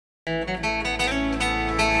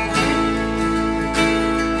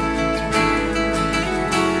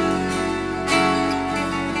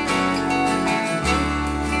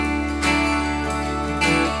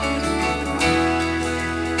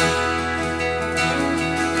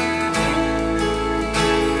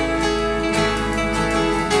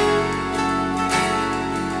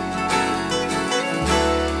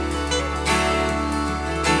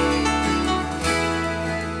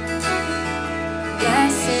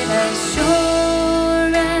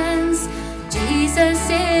assurance, Jesus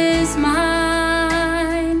is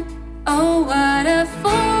mine. Oh, what a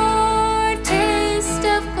foretaste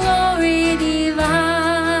of glory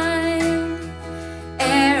divine,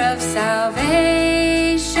 heir of salvation,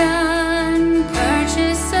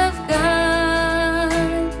 purchase of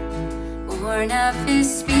God, born of His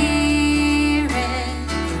Spirit,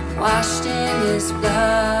 washed in His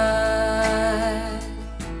blood.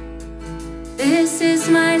 This is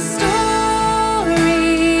my story,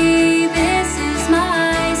 this is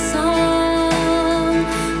my song,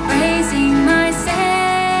 praising my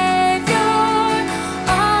Savior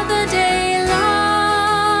all the day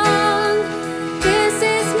long. This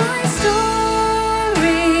is my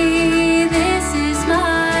story, this is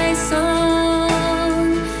my song,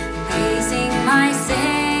 praising my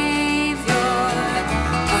Savior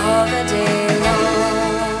all the day long.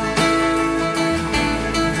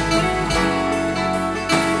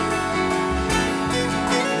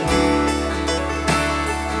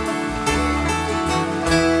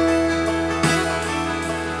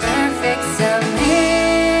 Perfect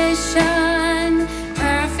submission,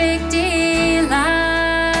 perfect delight,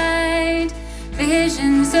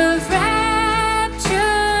 visions of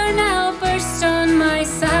rapture now burst on my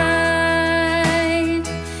sight.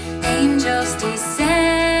 Angels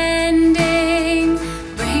descending,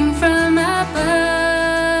 bring from above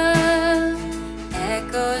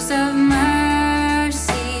echoes of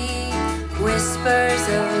mercy, whispers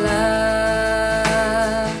of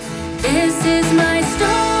love. This is my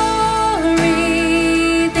story,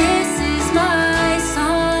 this is my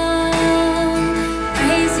song,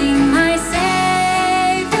 praising my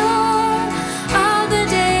Savior all the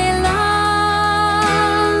day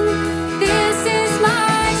long. This is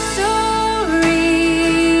my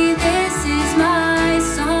story, this is my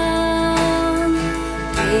song,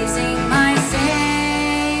 praising my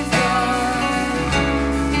Savior.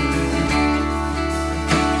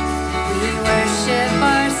 We worship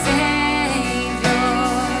our Savior.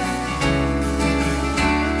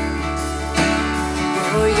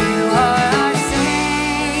 Oh, you are our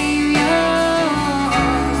Savior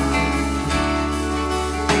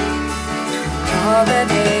all the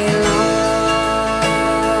day long.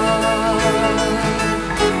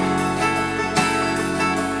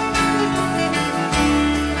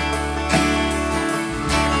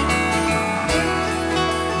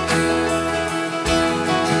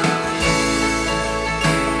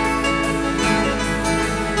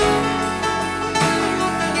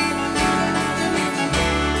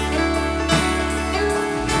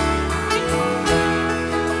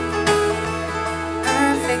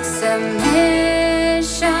 Perfect submission,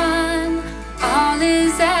 all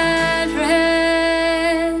is at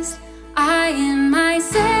rest. I in my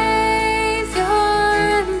Savior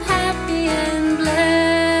am happy and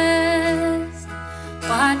blessed,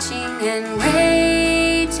 watching and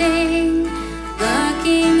waiting